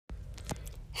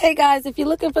Hey guys, if you're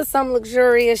looking for some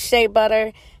luxurious shea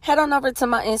butter, head on over to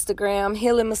my Instagram,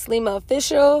 Healing Muslima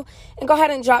Official, and go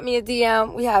ahead and drop me a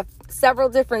DM. We have several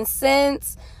different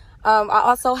scents. I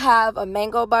also have a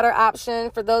mango butter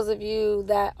option for those of you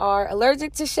that are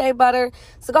allergic to shea butter.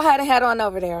 So go ahead and head on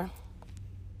over there.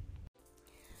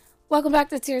 Welcome back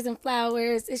to Tears and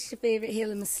Flowers. It's your favorite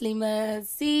Healing Muslima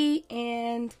Z,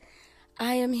 and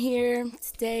I am here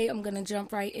today. I'm going to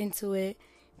jump right into it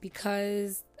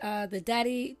because the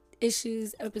daddy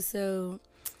issues episode,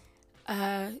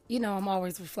 I'm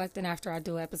always reflecting after I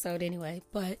do an episode anyway,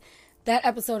 but that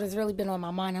episode has really been on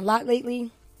my mind a lot lately.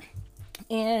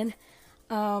 And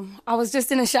I was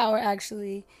just in the shower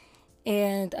actually,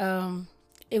 and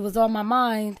it was on my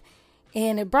mind,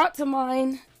 and it brought to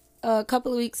mind a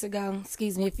couple of weeks ago.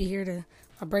 Excuse me if you hear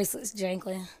my bracelets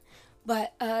jangling,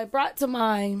 but it brought to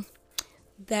mind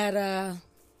that a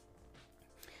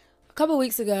couple of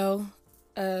weeks ago,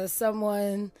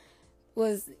 someone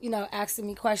was, asking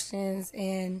me questions,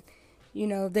 and,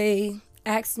 they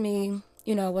asked me,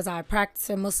 was I a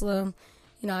practicing Muslim?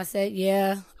 I said,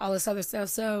 yeah, all this other stuff.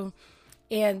 So,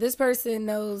 and this person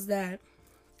knows that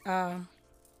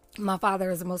my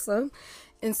father is a Muslim.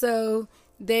 And so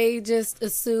they just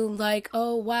assumed like,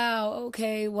 oh, wow,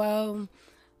 okay, well,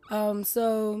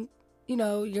 so,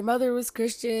 your mother was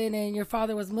Christian and your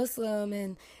father was Muslim,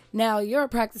 and now you're a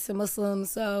practicing Muslim.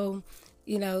 So,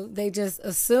 they just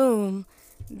assume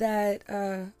that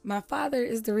my father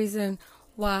is the reason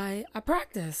why I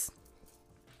practice.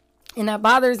 And that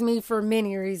bothers me for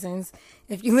many reasons.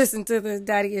 If you listen to the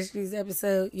Daddy Issues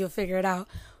episode, you'll figure it out.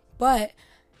 But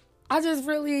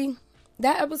that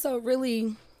episode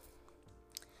really,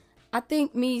 I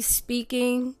think me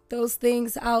speaking those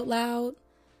things out loud,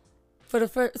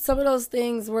 some of those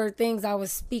things were things I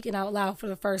was speaking out loud for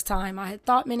the first time. I had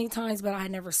thought many times, but I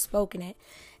had never spoken it.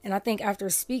 And I think after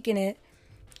speaking it,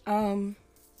 I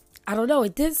don't know,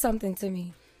 it did something to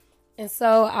me. And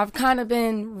so I've kind of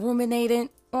been ruminating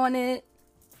on it.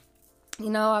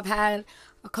 I've had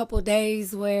a couple of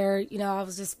days where, I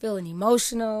was just feeling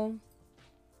emotional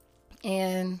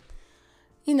and,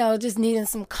 just needing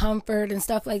some comfort and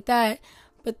stuff like that.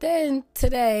 But then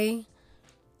today,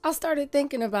 I started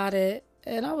thinking about it,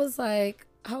 and I was like,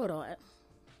 hold on.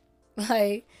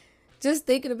 Like, just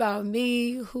thinking about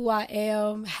me, who I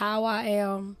am, how I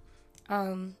am,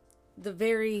 the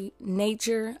very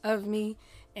nature of me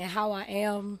and how I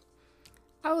am.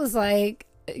 I was like,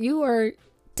 you are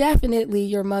definitely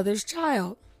your mother's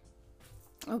child.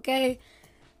 Okay?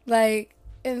 Like,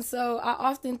 and so I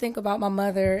often think about my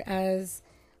mother as,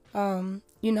 a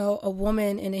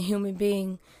woman and a human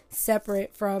being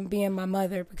separate from being my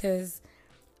mother, because,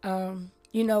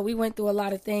 we went through a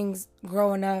lot of things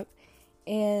growing up,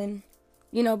 and,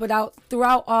 but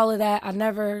throughout all of that, I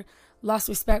never lost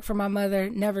respect for my mother,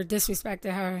 never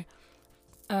disrespected her,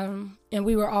 and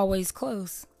we were always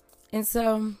close. And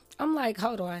so I'm like,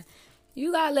 hold on,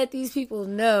 you gotta let these people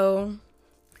know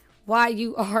why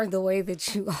you are the way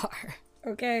that you are,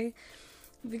 okay?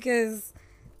 Because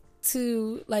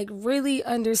to really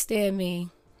understand me,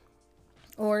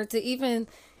 or to even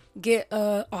get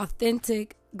an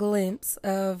authentic glimpse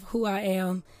of who I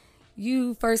am,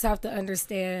 you first have to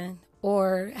understand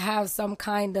or have some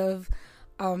kind of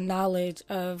knowledge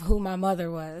of who my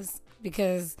mother was.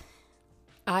 Because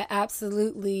I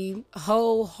absolutely,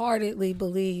 wholeheartedly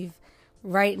believe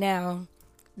right now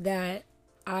that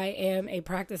I am a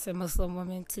practicing Muslim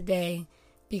woman today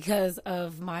because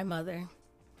of my mother.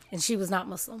 And she was not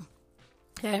Muslim.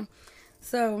 Okay?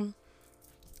 So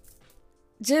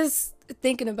just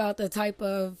thinking about the type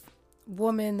of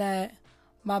woman that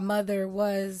my mother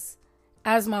was.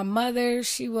 As my mother,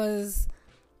 she was,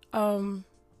 she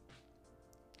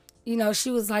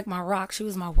was like my rock. She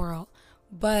was my world.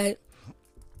 But,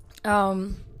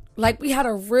 we had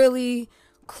a really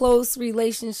close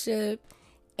relationship,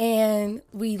 and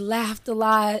we laughed a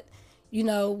lot.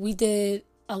 We did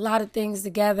a lot of things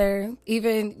together,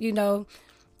 even,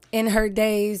 in her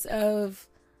days of,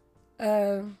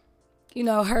 her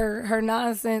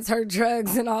nonsense, her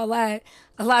drugs and all that.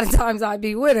 A lot of times I'd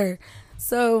be with her.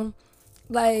 So,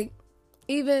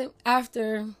 even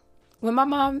after, when my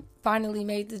mom finally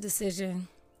made the decision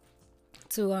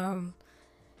to,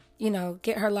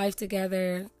 get her life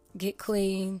together, get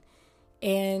clean,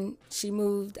 and she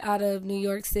moved out of New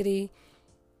York City,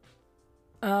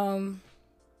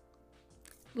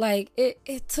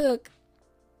 it took,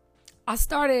 I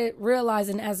started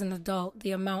realizing as an adult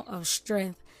the amount of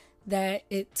strength that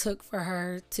it took for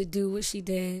her to do what she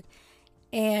did.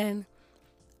 And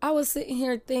I was sitting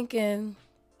here thinking,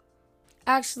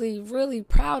 actually really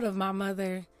proud of my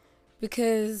mother,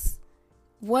 because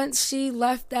once she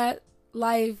left that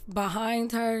life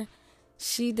behind her,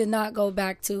 she did not go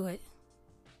back to it.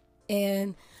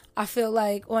 And I feel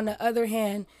like, on the other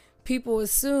hand, people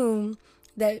assume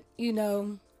that,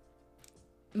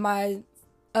 my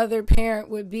other parent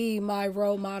would be my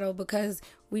role model because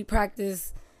we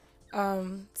practice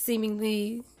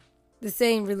seemingly the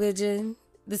same religion,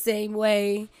 the same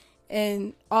way,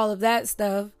 and all of that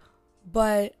stuff.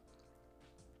 But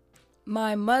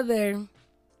my mother,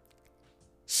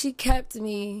 she kept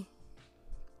me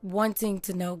wanting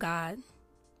to know God.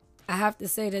 I have to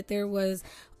say that there was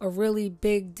a really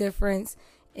big difference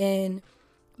in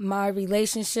my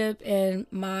relationship and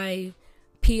my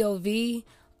POV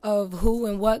of who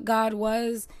and what God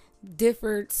was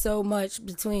differed so much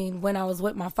between when I was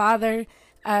with my father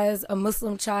as a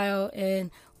Muslim child and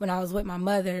when I was with my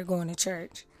mother going to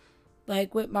church.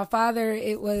 Like, with my father,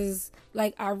 it was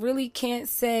like, I really can't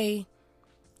say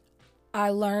I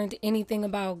learned anything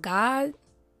about God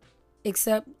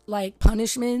except like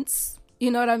punishments.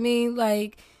 You know what I mean?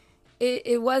 Like,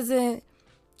 it wasn't,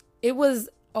 it was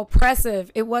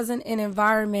oppressive. It wasn't an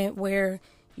environment where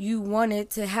you wanted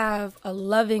to have a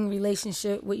loving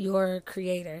relationship with your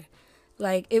creator.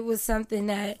 Like, it was something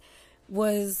that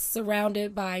was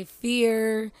surrounded by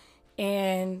fear,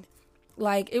 and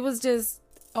like, it was just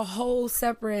a whole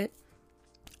separate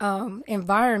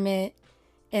environment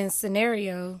and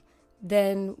scenario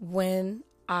than when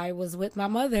I was with my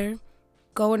mother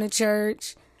going to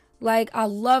church. Like, I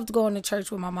loved going to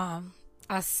church with my mom.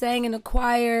 I sang in the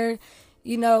choir,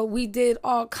 we did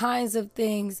all kinds of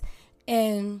things,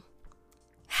 and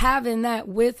having that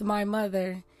with my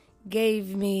mother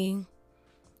gave me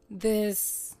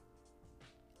this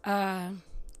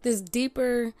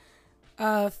deeper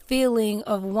feeling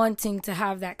of wanting to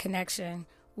have that connection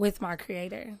with my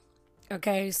creator.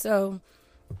 Okay, so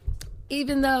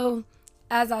even though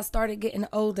as I started getting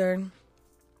older,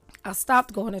 I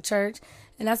stopped going to church,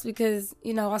 and that's because,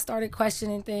 I started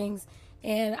questioning things,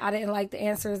 and I didn't like the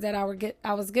answers that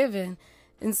I was given.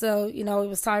 And so, it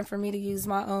was time for me to use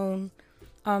my own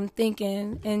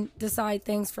thinking and decide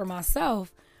things for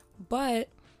myself. But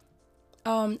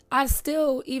I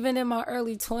still, even in my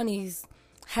early 20s,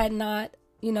 had not,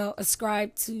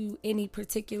 ascribed to any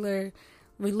particular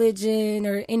religion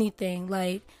or anything.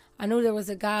 Like, I knew there was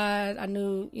a God. I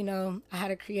knew, I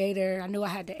had a creator. I knew I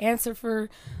had to answer for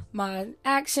my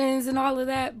actions and all of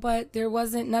that. But there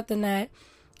wasn't nothing that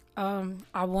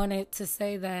I wanted to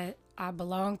say that I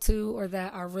belonged to or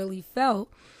that I really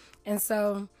felt. And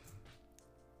so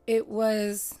it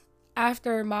was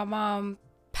after my mom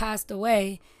passed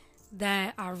away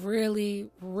that I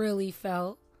really, really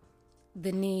felt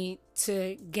the need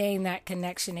to gain that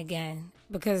connection again,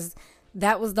 because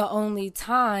that was the only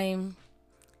time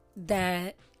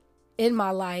that in my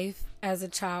life as a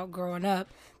child growing up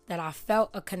that I felt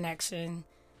a connection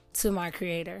to my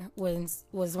creator was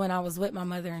when I was with my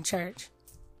mother in church.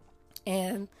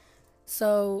 And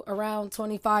so around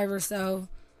 25 or so,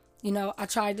 I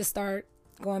tried to start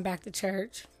going back to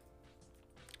church.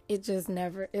 It just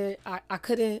never, I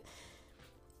couldn't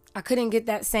get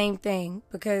that same thing,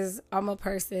 because I'm a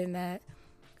person that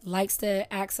likes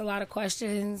to ask a lot of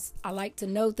questions. I like to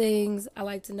know things. I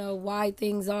like to know why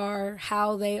things are,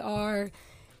 how they are,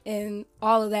 and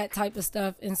all of that type of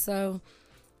stuff. And so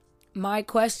my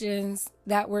questions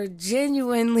that were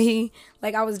genuinely,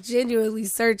 like, I was genuinely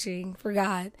searching for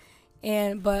God.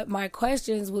 But my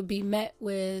questions would be met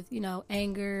with,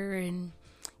 anger and,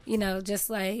 just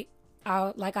like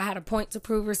I had a point to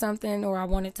prove or something, or I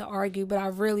wanted to argue, but I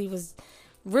really was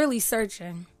really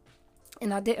searching,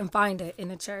 and I didn't find it in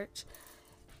the church.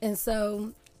 And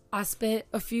so I spent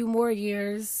a few more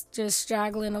years just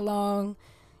straggling along,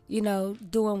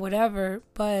 doing whatever.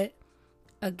 But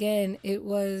again, it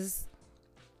was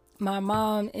my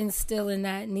mom instilling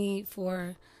that need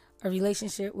for a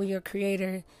relationship with your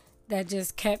creator that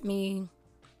just kept me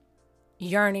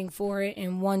yearning for it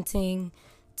and wanting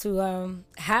to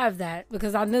have that,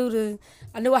 because I knew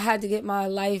I had to get my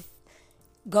life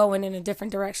going in a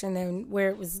different direction than where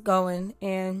it was going.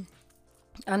 And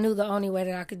I knew the only way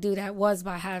that I could do that was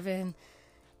by having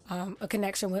a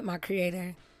connection with my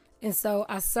creator. And so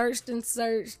I searched and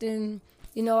searched, and,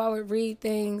 I would read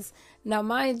things. Now,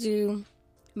 mind you,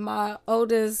 my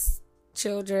oldest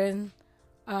children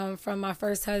from my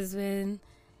first husband,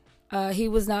 he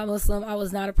was not Muslim. I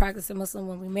was not a practicing Muslim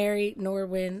when we married, nor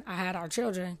when I had our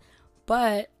children.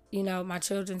 But, my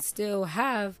children still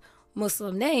have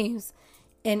Muslim names.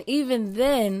 And even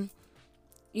then,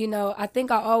 I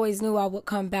think I always knew I would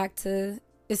come back to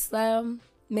Islam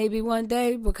maybe one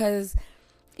day, because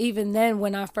even then,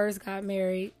 when I first got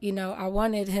married, I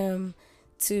wanted him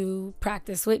to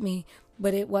practice with me,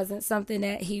 but it wasn't something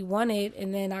that he wanted.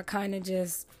 And then I kind of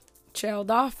just trailed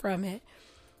off from it.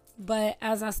 But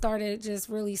as I started just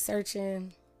really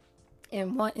searching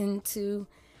and wanting to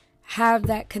have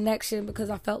that connection, because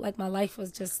I felt like my life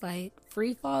was just like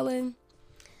free falling.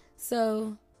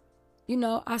 So,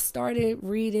 I started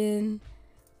reading,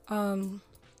 different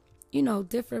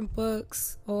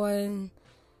books on,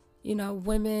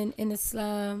 women in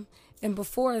Islam. And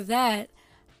before that,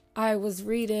 I was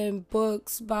reading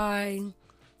books by,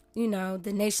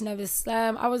 the Nation of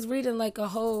Islam. I was reading like a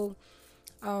whole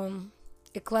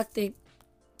eclectic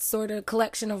sort of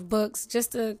collection of books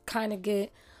just to kind of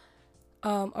get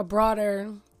a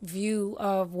broader view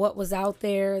of what was out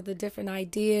there, the different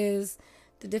ideas,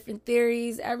 the different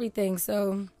theories, everything.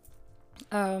 So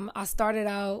I started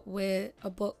out with a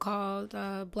book called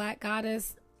Black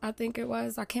Goddess, I think it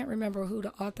was. I can't remember who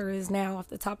the author is now off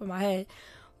the top of my head.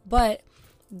 But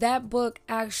that book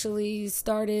actually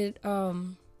started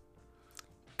kind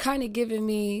of giving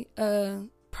me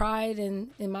pride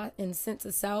in sense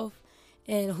of self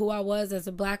and who I was as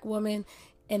a Black woman.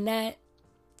 And that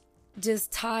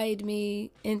just tied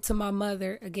me into my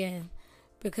mother again,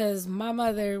 because my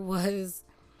mother was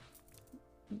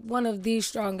one of the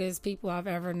strongest people I've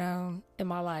ever known in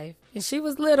my life. And she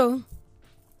was little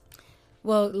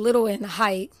in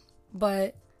height,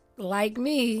 but like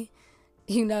me,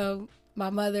 my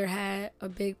mother had a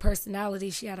big personality.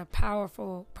 She had a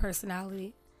powerful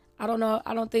personality. I don't know.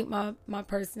 I don't think my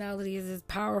personality is as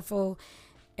powerful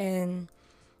and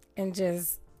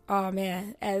just, oh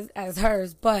man, as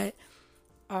hers. But,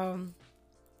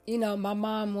 my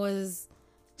mom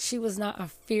she was not a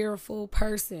fearful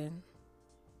person.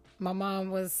 My mom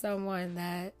was someone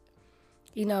that,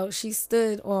 she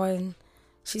stood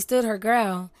her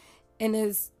ground. And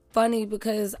it's funny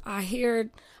because I heard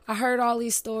all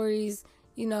these stories,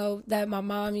 that my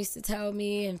mom used to tell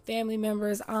me, and family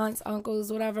members, aunts,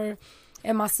 uncles, whatever.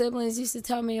 And my siblings used to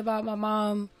tell me about my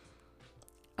mom,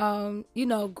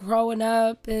 growing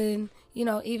up, and,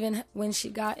 even when she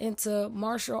got into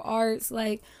martial arts.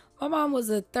 Like, my mom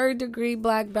was a 3rd-degree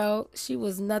black belt. She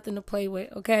was nothing to play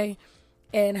with, okay?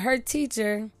 And her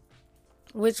teacher,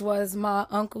 which was my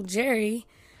Uncle Jerry,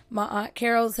 my Aunt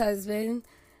Carol's husband,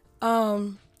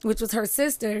 which was her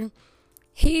sister,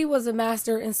 he was a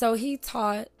master, and so he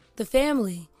taught the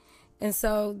family. And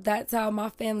so that's how my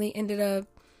family ended up,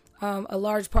 a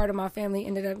large part of my family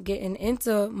ended up getting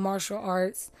into martial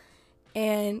arts.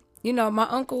 And, my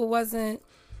uncle wasn't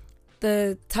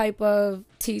the type of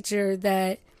teacher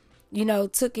that,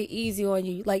 took it easy on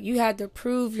you. Like, you had to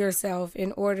prove yourself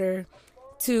in order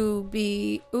to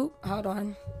be, hold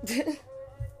on.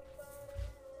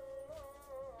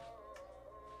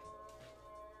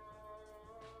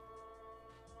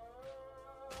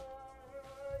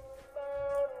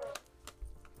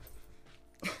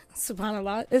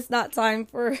 SubhanAllah, it's not time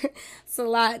for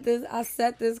Salat. I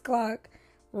set this clock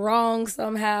wrong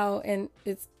somehow, and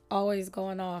it's always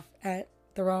going off at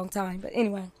the wrong time. But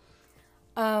anyway,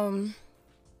 what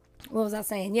was I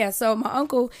saying? Yeah, so my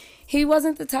uncle, he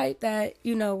wasn't the type that,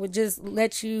 would just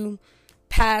let you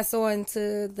pass on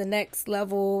to the next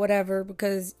level or whatever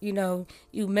because, you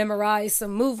memorize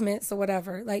some movements or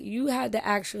whatever. Like, you had to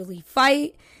actually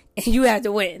fight and you had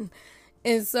to win.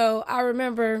 And so I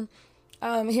remember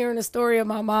hearing a story of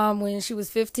my mom when she was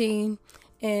 15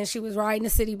 and she was riding a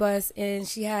city bus and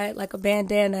she had like a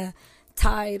bandana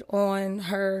tied on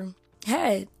her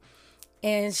head.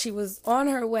 And she was on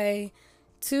her way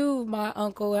to my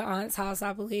uncle and aunt's house,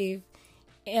 I believe,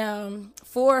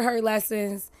 for her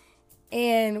lessons.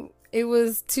 And it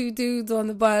was 2 dudes on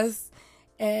the bus.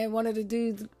 And one of the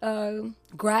dudes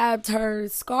grabbed her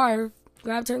scarf,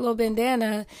 grabbed her little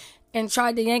bandana, and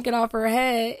tried to yank it off her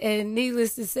head. And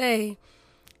needless to say,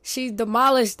 she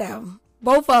demolished them,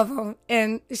 both of them.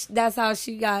 And that's how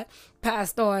she got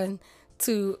passed on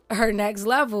to her next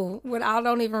level. I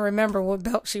don't even remember what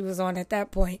belt she was on at that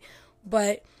point.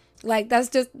 But, like, that's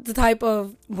just the type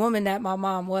of woman that my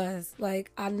mom was.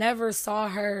 Like, I never saw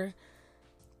her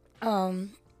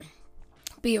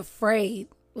be afraid.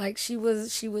 Like, she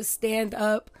would stand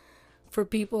up for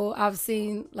people. I've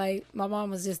seen, like, my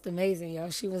mom was just amazing, yo.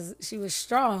 She was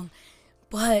strong.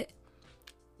 But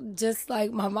just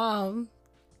like my mom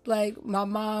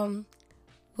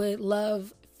would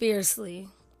love fiercely,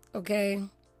 okay?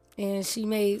 And she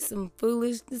made some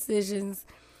foolish decisions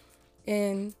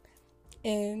in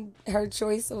her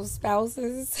choice of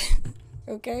spouses,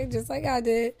 okay? Just like I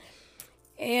did.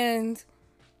 And,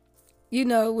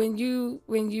 when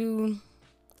you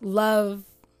love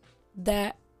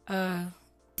that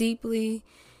deeply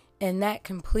and that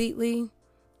completely,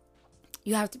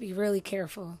 you have to be really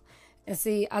careful. And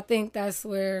see, I think that's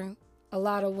where a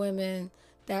lot of women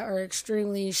that are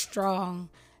extremely strong,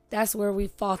 that's where we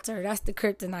falter. That's the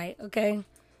kryptonite, okay?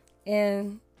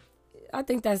 And I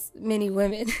think that's many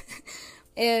women.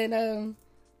 And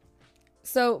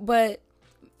but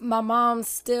my mom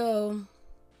still,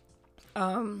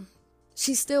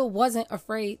 she still wasn't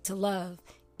afraid to love,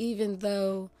 even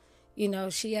though,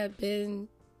 she had been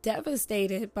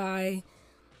devastated by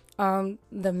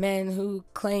the men who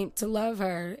claimed to love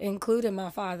her, including my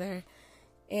father.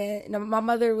 And my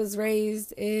mother was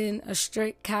raised in a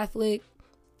strict Catholic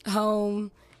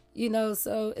home,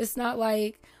 so it's not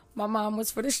like my mom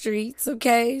was for the streets,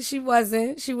 okay? She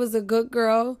wasn't. She was a good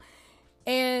girl.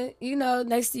 And,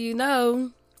 next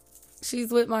thing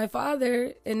she's with my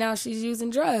father, and now she's using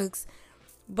drugs.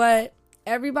 But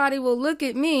everybody will look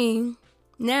at me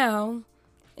now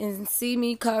and see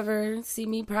me cover, see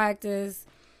me practice,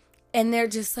 and they're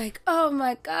just like, oh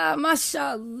my God,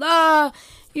 mashallah,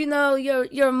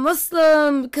 you're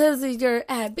Muslim because of your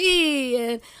Abi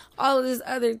and all of these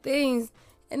other things.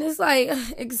 And it's like,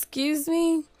 excuse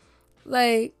me?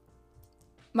 Like,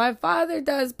 my father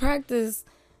does practice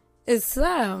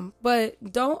Islam,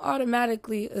 but don't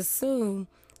automatically assume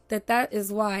that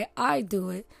is why I do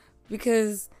it.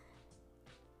 Because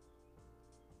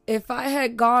if I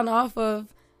had gone off of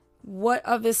what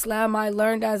of Islam I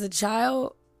learned as a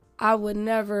child, I would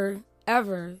never,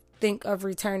 ever think of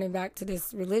returning back to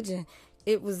this religion.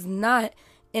 It was not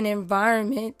an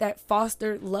environment that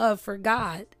fostered love for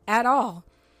God at all.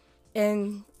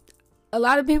 And a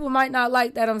lot of people might not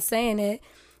like that I'm saying it.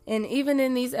 And even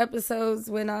in these episodes,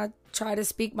 when I try to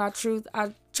speak my truth,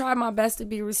 I try my best to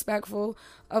be respectful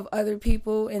of other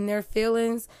people and their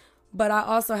feelings, but I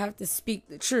also have to speak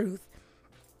the truth.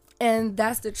 And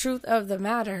that's the truth of the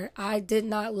matter. I did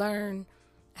not learn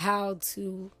how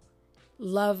to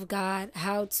love God,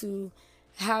 how to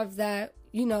have that,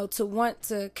 to want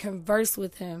to converse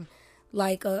with him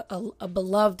like a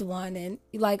beloved one. And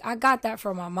like, I got that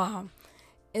from my mom.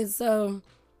 And so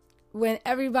when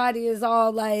everybody is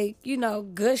all like,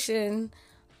 gushing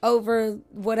over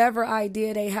whatever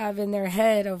idea they have in their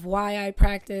head of why I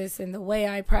practice and the way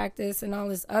I practice and all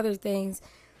these other things,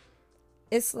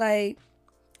 it's like,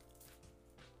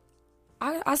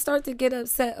 I start to get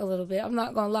upset a little bit. I'm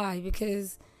not going to lie,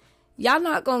 because y'all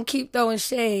not going to keep throwing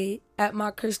shade at my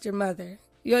Christian mother.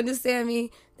 You understand me?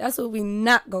 That's what we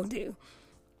not going to do.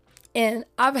 And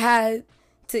I've had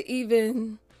to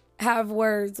even have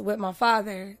words with my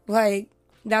father. Like,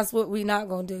 that's what we not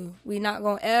going to do. We not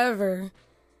going to ever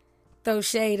throw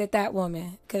shade at that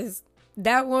woman. Because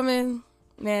that woman,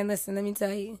 man, listen, let me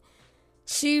tell you.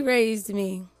 She raised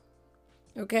me.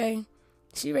 Okay?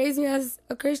 She raised me as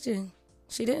a Christian.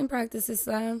 She didn't practice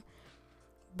Islam.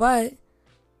 But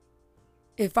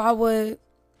if I would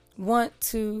want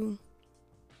to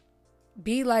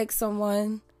be like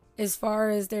someone as far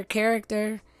as their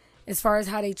character, as far as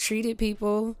how they treated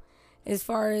people, as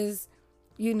far as,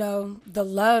 the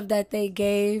love that they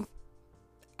gave,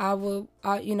 I would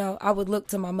look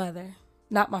to my mother,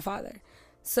 not my father.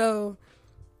 So,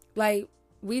 like,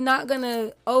 we not going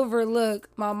to overlook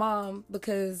my mom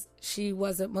because she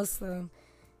wasn't Muslim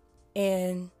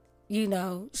and,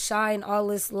 shine all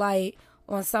this light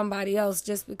on somebody else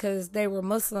just because they were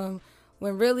Muslim,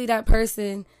 when really that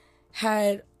person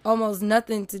had almost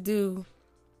nothing to do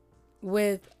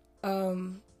with,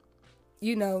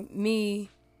 me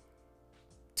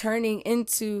turning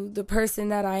into the person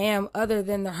that I am, other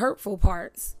than the hurtful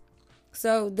parts.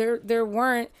 So there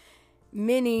weren't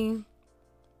many,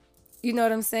 you know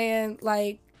what I'm saying,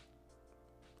 like,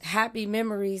 happy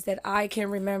memories that I can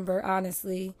remember,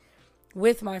 honestly,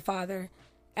 with my father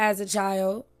as a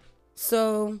child.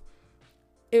 So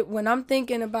when I'm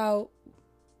thinking about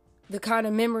the kind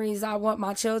of memories I want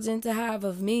my children to have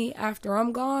of me after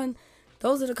I'm gone,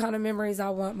 those are the kind of memories I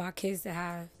want my kids to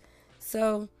have.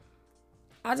 So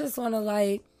I just want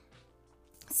to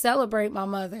celebrate my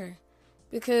mother,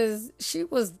 because she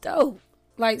was dope,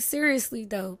 like seriously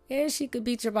dope, and she could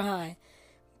beat your behind.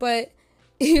 But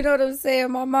you know what I'm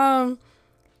saying? My mom,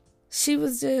 she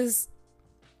was just,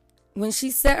 when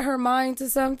she set her mind to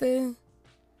something,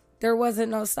 there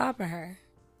wasn't no stopping her.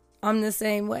 I'm the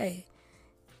same way.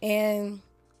 And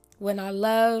when I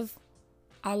love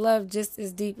just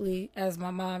as deeply as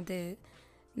my mom did.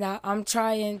 Now, I'm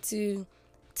trying to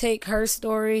take her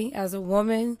story as a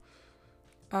woman,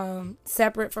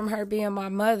 separate from her being my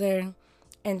mother,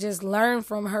 and just learn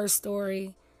from her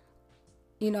story,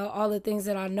 all the things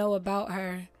that I know about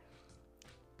her,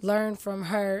 learn from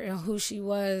her and who she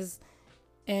was,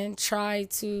 and try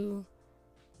to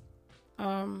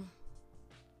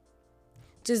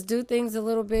just do things a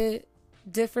little bit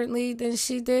differently than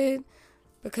she did,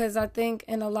 because I think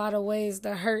in a lot of ways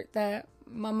the hurt that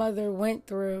my mother went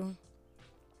through,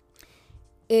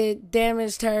 it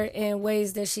damaged her in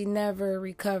ways that she never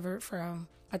recovered from.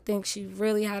 I think she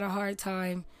really had a hard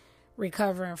time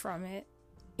recovering from it.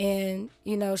 And,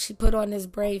 you know, she put on this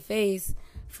brave face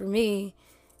for me,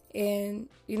 and,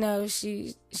 you know,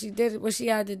 she did what she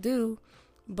had to do.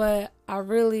 But I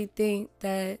really think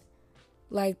that,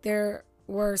 like, there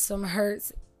were some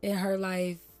hurts in her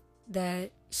life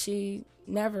that she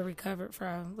never recovered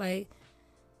from, like,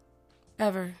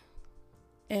 ever.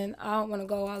 And I don't want to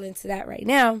go all into that right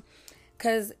now,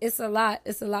 because it's a lot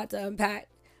to unpack.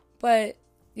 But,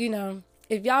 you know,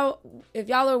 if y'all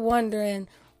are wondering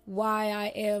why I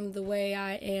am the way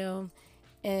I am,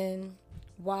 and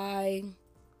why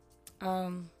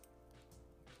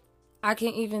I can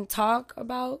even talk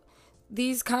about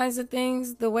these kinds of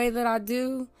things the way that I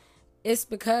do, it's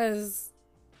because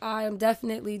I am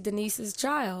definitely Denise's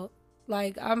child.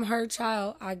 Like, I'm her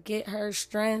child. I get her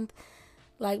strength.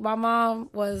 Like, my mom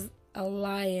was a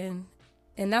lion,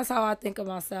 and that's how I think of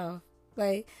myself.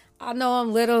 Like, I know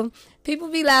I'm little. People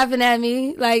be laughing at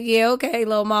me, like, yeah, okay,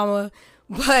 little mama.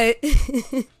 But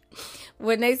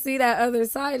when they see that other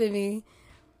side of me,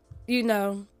 you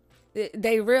know,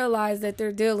 they realize that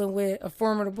they're dealing with a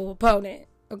formidable opponent,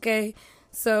 okay?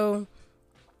 So,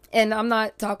 and I'm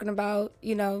not talking about,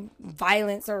 you know,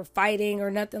 violence or fighting or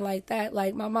nothing like that.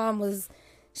 Like, my mom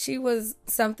she was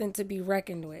something to be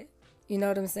reckoned with. You know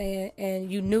what I'm saying?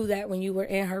 And you knew that when you were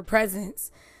in her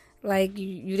presence. Like,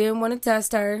 you didn't want to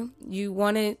test her. You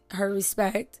wanted her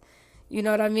respect. You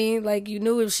know what I mean? Like, you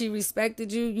knew if she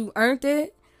respected you, you earned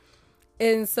it.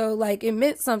 And so, like, it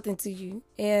meant something to you.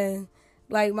 And,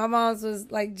 like, my mom's was,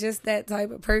 like, just that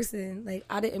type of person. Like,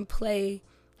 I didn't play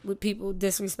with people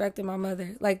disrespecting my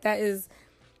mother. Like, that is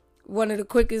one of the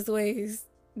quickest ways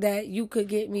that you could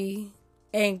get me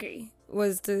angry,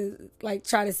 was to, like,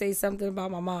 try to say something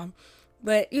about my mom.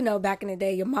 But, you know, back in the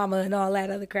day, your mama and all that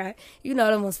other crap, you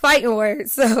know, them was fighting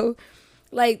words. So,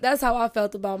 like, that's how I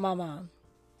felt about my mom.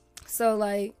 So,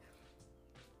 like,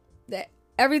 that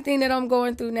everything that I'm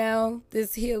going through now,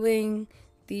 this healing,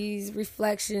 these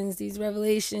reflections, these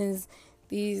revelations,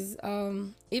 these,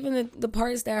 even the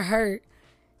parts that hurt,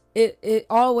 it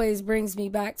always brings me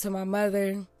back to my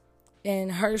mother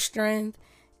and her strength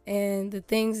and the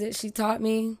things that she taught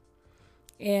me,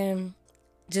 and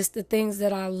just the things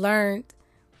that I learned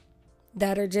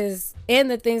that are just, and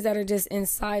the things that are just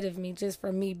inside of me, just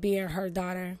from me being her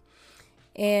daughter.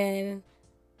 And,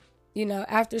 you know,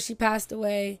 after she passed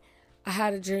away, I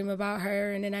had a dream about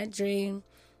her. And in that dream,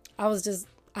 I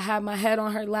had my head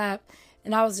on her lap,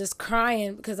 and I was just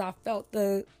crying because I felt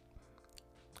the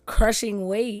crushing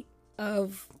weight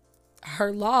of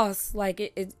her loss. Like,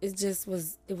 it just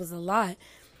was, it was a lot.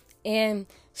 And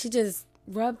she just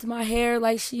rubbed my hair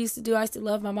like she used to do. I used to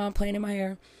love my mom playing in my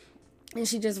hair. And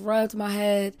she just rubbed my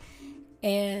head,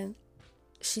 and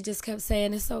she just kept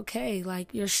saying, it's okay. Like,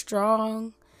 you're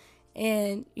strong.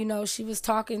 And, you know, she was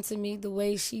talking to me the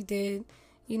way she did,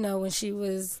 you know, when she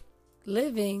was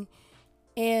living.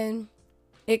 And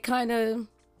it kind of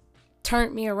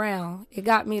turned me around. It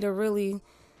got me to really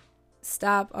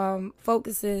stop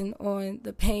focusing on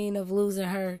the pain of losing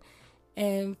her,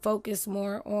 and focus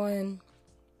more on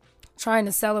trying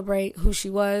to celebrate who she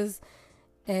was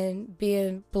and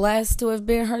being blessed to have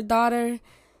been her daughter,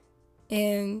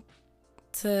 and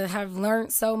to have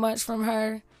learned so much from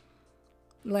her.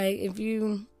 Like, if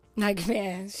you, like,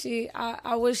 man,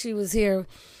 I wish she was here,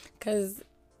 because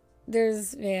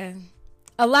there's, man,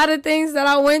 a lot of things that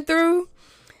I went through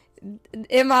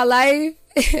in my life,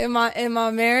 in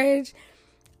my marriage,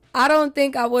 I don't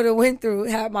think I would have went through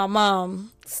had my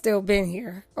mom still been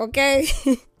here, okay?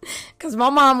 Because my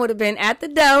mom would have been at the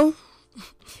door.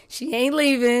 She ain't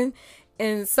leaving,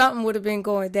 and something would have been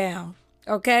going down,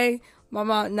 okay? My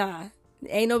mom, nah.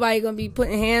 Ain't nobody going to be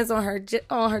putting hands on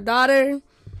her daughter.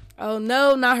 Oh,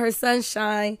 no, not her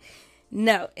sunshine.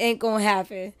 No, ain't going to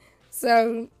happen.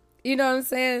 So, you know what I'm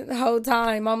saying? The whole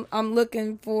time, I'm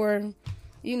looking for,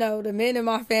 you know, the men in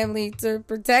my family to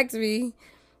protect me.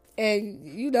 And,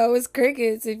 you know, it's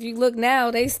crickets. If you look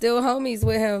now, they still homies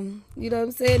with him. You know what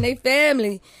I'm saying? They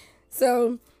family.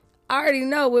 So, I already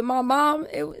know with my mom,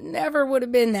 it never would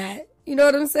have been that. You know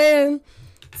what I'm saying?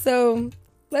 So,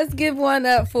 let's give one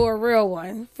up for a real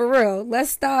one. For real.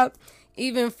 Let's stop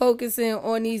even focusing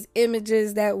on these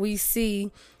images that we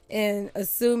see and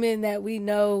assuming that we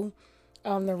know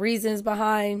the reasons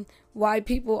behind why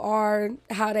people are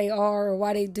how they are, or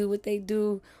why they do what they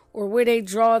do, or where they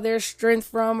draw their strength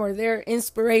from, or their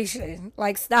inspiration.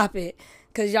 Like, stop it,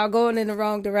 because y'all going in the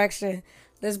wrong direction.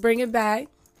 let's bring it back.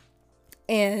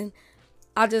 And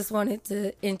I just wanted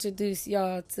to introduce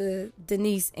y'all to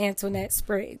Denise Antoinette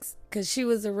Spriggs, because she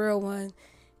was a real one,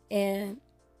 and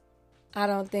I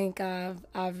don't think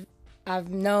I've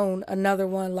known another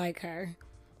one like her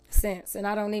since, and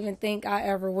I don't even think I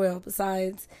ever will,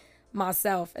 besides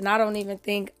myself. And I don't even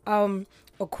think I'm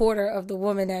a quarter of the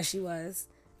woman that she was.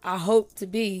 I hope to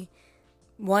be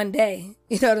one day,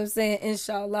 you know what I'm saying,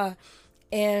 inshallah.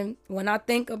 And when I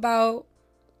think about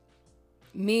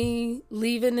me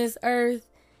leaving this earth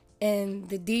and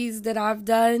the deeds that I've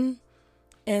done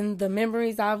and the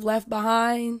memories I've left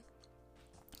behind,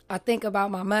 I think about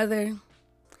my mother,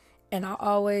 and I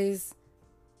always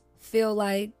feel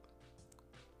like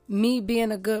me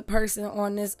being a good person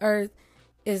on this earth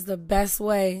is the best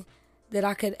way that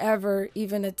I could ever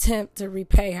even attempt to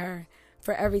repay her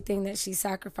for everything that she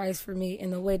sacrificed for me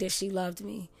and the way that she loved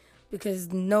me,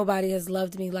 because nobody has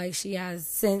loved me like she has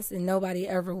since, and nobody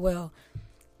ever will,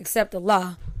 except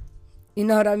Allah. You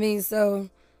know what I mean? So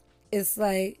it's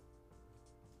like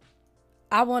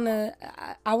I wanna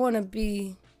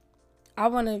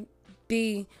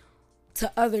be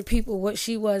to other people what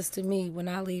she was to me when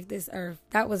I leave this earth.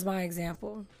 That was my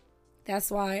example.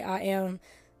 That's why I am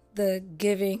the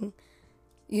giving,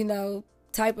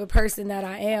 type of person that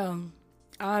I am.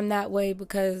 I'm that way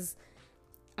because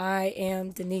I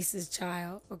am Denise's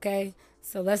child, okay?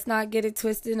 So let's not get it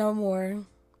twisted no more.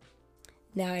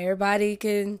 Now everybody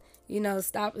can,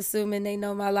 stop assuming they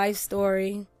know my life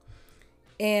story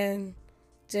and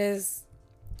just,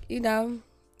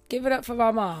 give it up for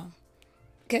my mom.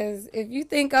 Because if you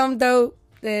think I'm dope,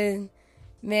 then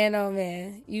man, oh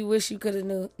man, you wish you could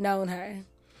have known her.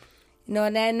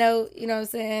 On that note, you know what I'm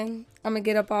saying? I'm going to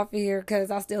get up off of here because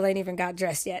I still ain't even got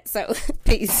dressed yet. So,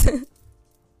 peace.